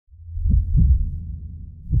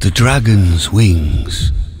The dragon's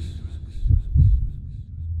wings,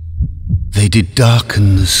 they did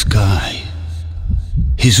darken the sky.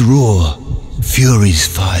 His roar, fury's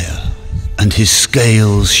fire, and his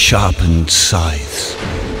scales sharpened scythes.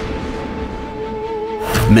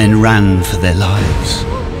 Men ran for their lives,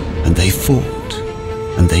 and they fought,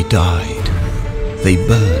 and they died. They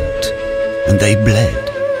burnt, and they bled,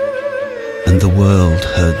 and the world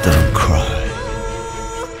heard them cry.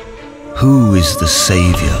 Who is the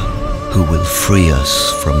Saviour who will free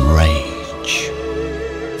us from rage?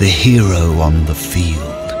 The hero on the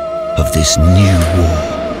field of this new war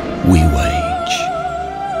we wage.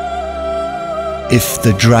 If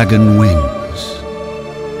the dragon wins,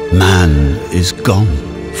 man is gone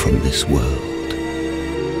from this world,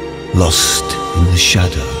 lost in the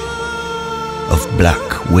shadow of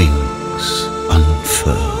black wings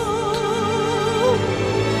unfurled.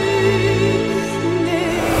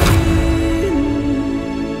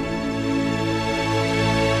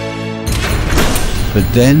 But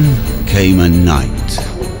then came a knight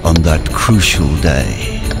on that crucial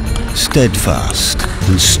day, steadfast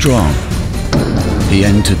and strong. He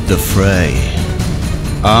entered the fray,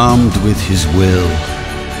 armed with his will,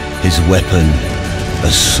 his weapon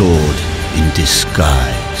a sword in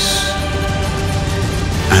disguise.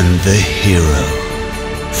 And the hero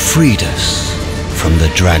freed us from the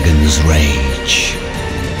dragon's rage,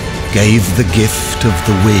 gave the gift of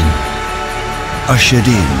the wind, ushered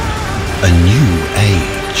in a new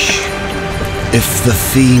age. If the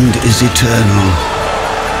fiend is eternal,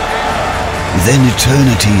 then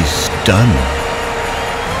eternity's done,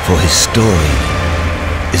 for his story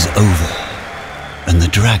is over and the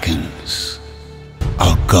dragons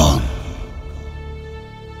are gone.